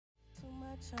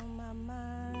much on my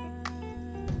mind.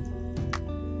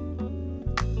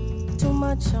 Too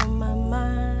much on my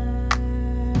mind.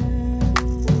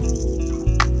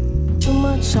 Too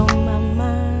much on my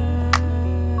mind.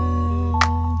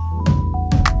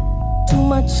 Too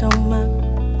much on my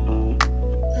mind.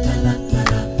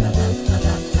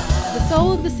 The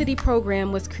Soul of the City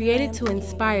program was created to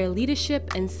inspire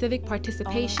leadership and civic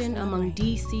participation among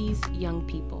DC's young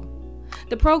people.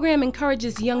 The program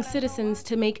encourages young citizens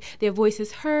to make their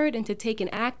voices heard and to take an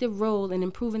active role in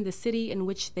improving the city in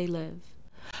which they live.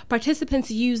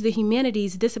 Participants use the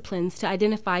humanities disciplines to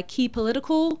identify key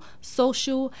political,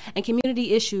 social, and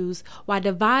community issues while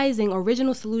devising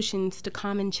original solutions to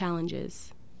common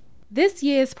challenges. This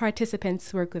year's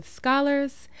participants work with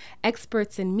scholars,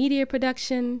 experts in media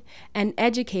production, and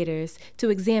educators to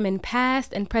examine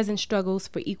past and present struggles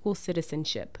for equal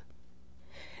citizenship.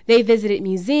 They visited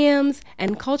museums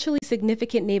and culturally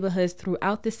significant neighborhoods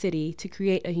throughout the city to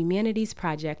create a humanities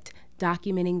project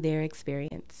documenting their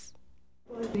experience.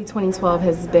 2012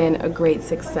 has been a great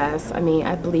success. I mean,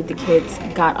 I believe the kids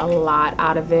got a lot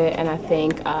out of it, and I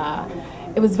think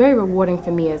it was very rewarding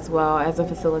for me as well as a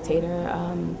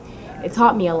facilitator. It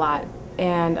taught me a lot,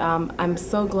 and I'm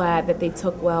so glad that they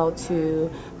took well to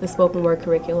the spoken word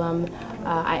curriculum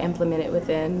I implemented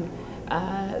within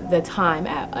the time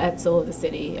at Soul of the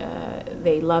City.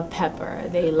 They loved Pepper.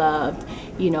 They loved,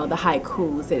 the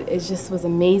haikus. It just was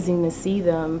amazing to see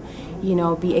them,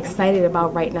 be excited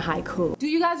about writing a haiku. Do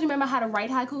you guys remember how to write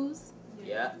haikus?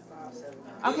 Yeah.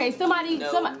 Okay, somebody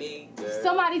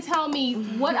tell me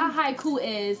what a haiku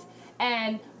is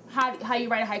and how you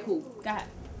write a haiku. Go ahead.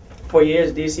 For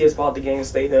years, DC has fought to gain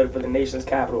statehood for the nation's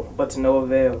capital, but to no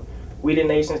avail. We, the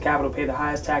nation's capital, pay the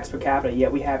highest tax per capita,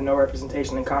 yet we have no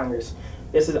representation in Congress.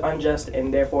 This is unjust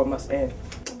and therefore must end.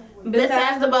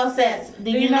 Besides the both sets,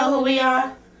 do you know who we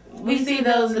are? We see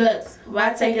those looks.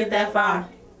 Why take it that far?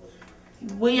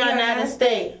 We are not a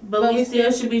state, but we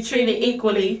still should be treated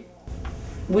equally.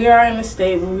 We are in a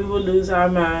state where we will lose our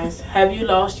minds. Have you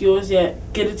lost yours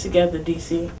yet? Get it together,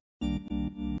 DC.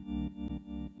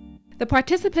 The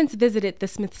participants visited the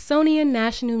Smithsonian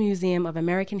National Museum of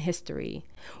American History,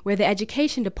 where the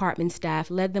education department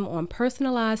staff led them on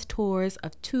personalized tours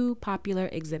of two popular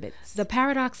exhibits. The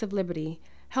Paradox of Liberty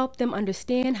helped them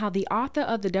understand how the author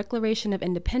of the Declaration of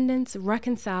Independence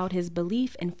reconciled his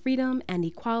belief in freedom and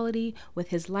equality with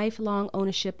his lifelong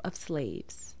ownership of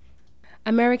slaves.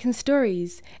 American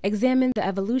Stories examined the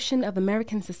evolution of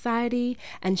American society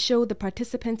and showed the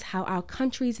participants how our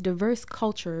country's diverse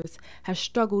cultures have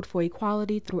struggled for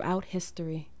equality throughout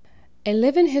history. A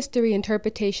living history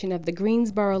interpretation of the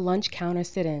Greensboro lunch counter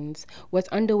sit-ins was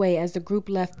underway as the group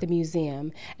left the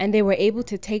museum, and they were able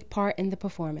to take part in the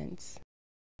performance.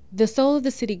 The Soul of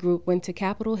the City group went to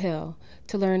Capitol Hill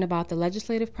to learn about the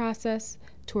legislative process,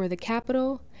 tour the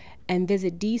Capitol, and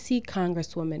visit D.C.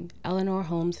 Congresswoman Eleanor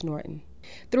Holmes Norton.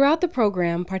 Throughout the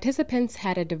program, participants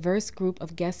had a diverse group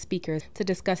of guest speakers to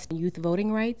discuss youth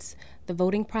voting rights, the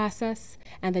voting process,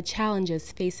 and the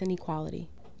challenges facing equality.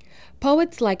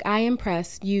 Poets like I Am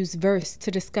Press use verse to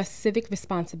discuss civic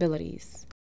responsibilities.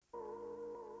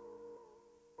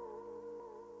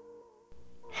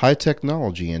 High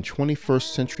technology and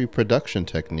 21st century production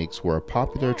techniques were a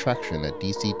popular attraction at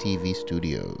DCTV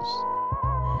studios.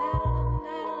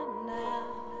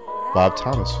 Bob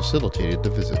Thomas facilitated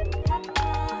the visit.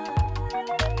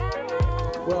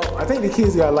 Well, I think the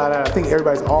kids got a lot out. I think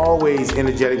everybody's always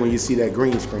energetic when you see that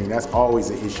green screen. That's always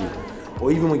an issue.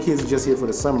 Or even when kids are just here for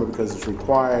the summer, because it's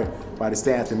required by the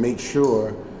staff to make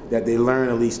sure that they learn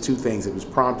at least two things. If it's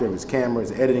prompter, if it's camera,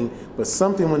 it's editing, but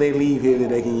something when they leave here that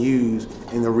they can use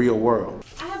in the real world.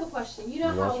 I have a question. You know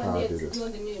how when they're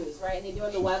doing the news, right, and they're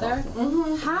doing the weather,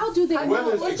 how do they know?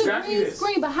 It's a green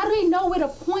screen, but how do they know where to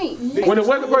point? When the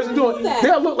weather person's doing,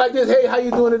 they'll look like this. Hey, how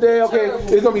you doing today? Okay,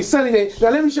 it's gonna be sunny day.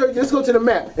 Now let me show you. Let's go to the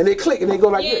map, and they click and they go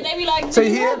like this. Yeah, they be like, say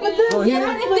here, go here.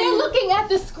 If they're looking at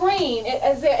the screen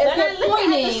as they're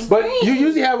pointing. But you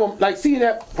usually have them like seeing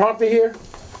that prompter here.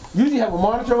 Usually have a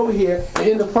monitor over here, and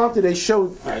in the prompter they show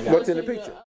what's in the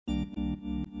picture.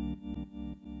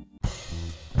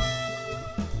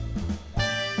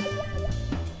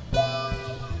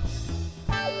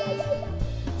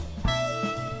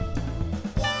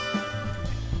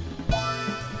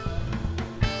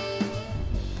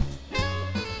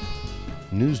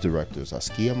 News directors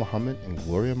Askia Muhammad and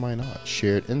Gloria Minot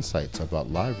shared insights about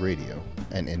live radio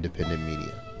and independent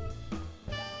media.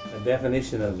 The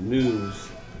definition of news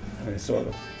is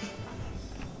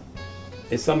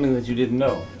it's something that you didn't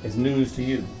know. It's news to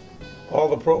you. All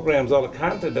the programs, all the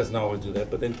content doesn't always do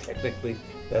that, but then technically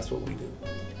that's what we do.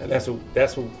 And that's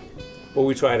what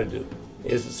we try to do.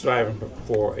 is striving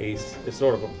for a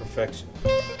sort of a perfection.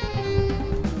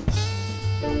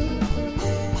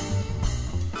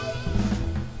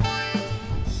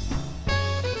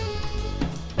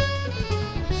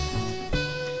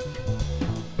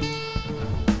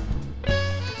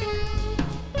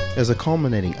 As a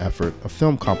culminating effort, a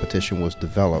film competition was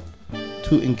developed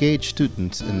to engage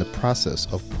students in the process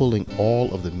of pulling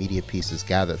all of the media pieces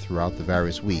gathered throughout the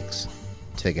various weeks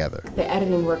together. The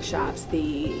editing workshops,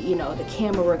 the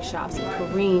camera workshops with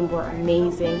Kareem were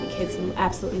amazing. The kids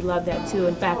absolutely love that too.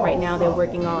 In fact, right now they're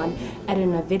working on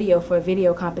editing a video for a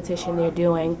video competition they're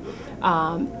doing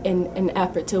in an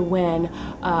effort to win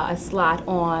a slot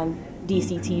on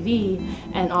DC TV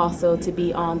and also to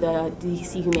be on the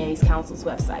DC Humanities Council's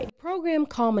website. The program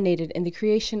culminated in the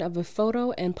creation of a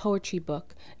photo and poetry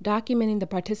book documenting the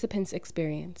participants'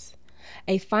 experience.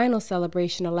 A final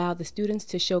celebration allowed the students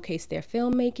to showcase their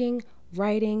filmmaking,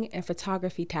 writing, and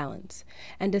photography talents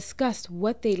and discussed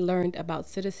what they learned about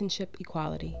citizenship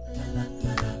equality.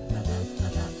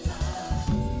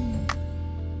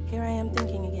 Here I am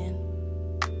thinking again,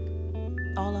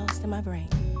 all lost in my brain.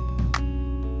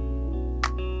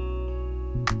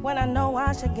 When I know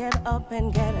I should get up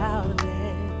and get out of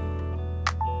bed,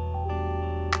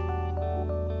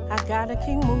 I gotta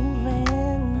keep moving.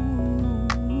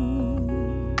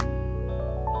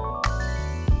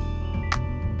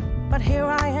 But here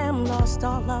I am, lost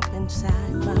all up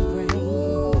inside my brain.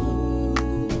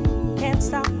 Can't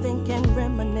stop thinking,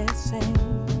 reminiscing.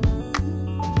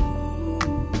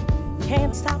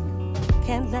 Can't stop,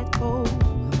 can't let go.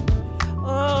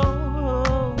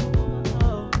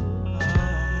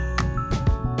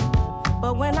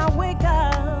 But when I wake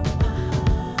up,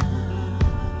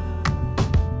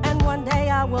 and one day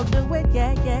I will do it, yeah.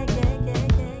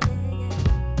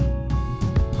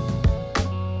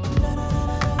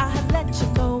 I have let you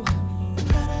go,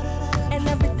 and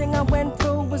everything I went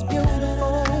through was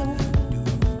beautiful.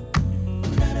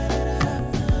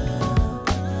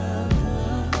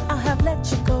 I have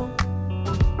let you go,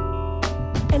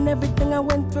 and everything I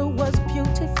went through was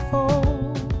beautiful.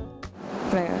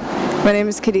 My name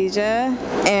is Khadija,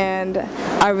 and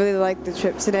I really liked the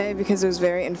trip today because it was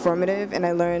very informative and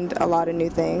I learned a lot of new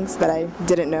things that I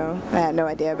didn't know, I had no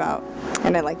idea about,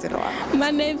 and I liked it a lot.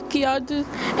 My name is Kiara,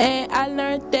 and I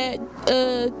learned that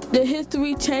the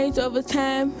history changed over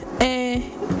time, and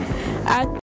I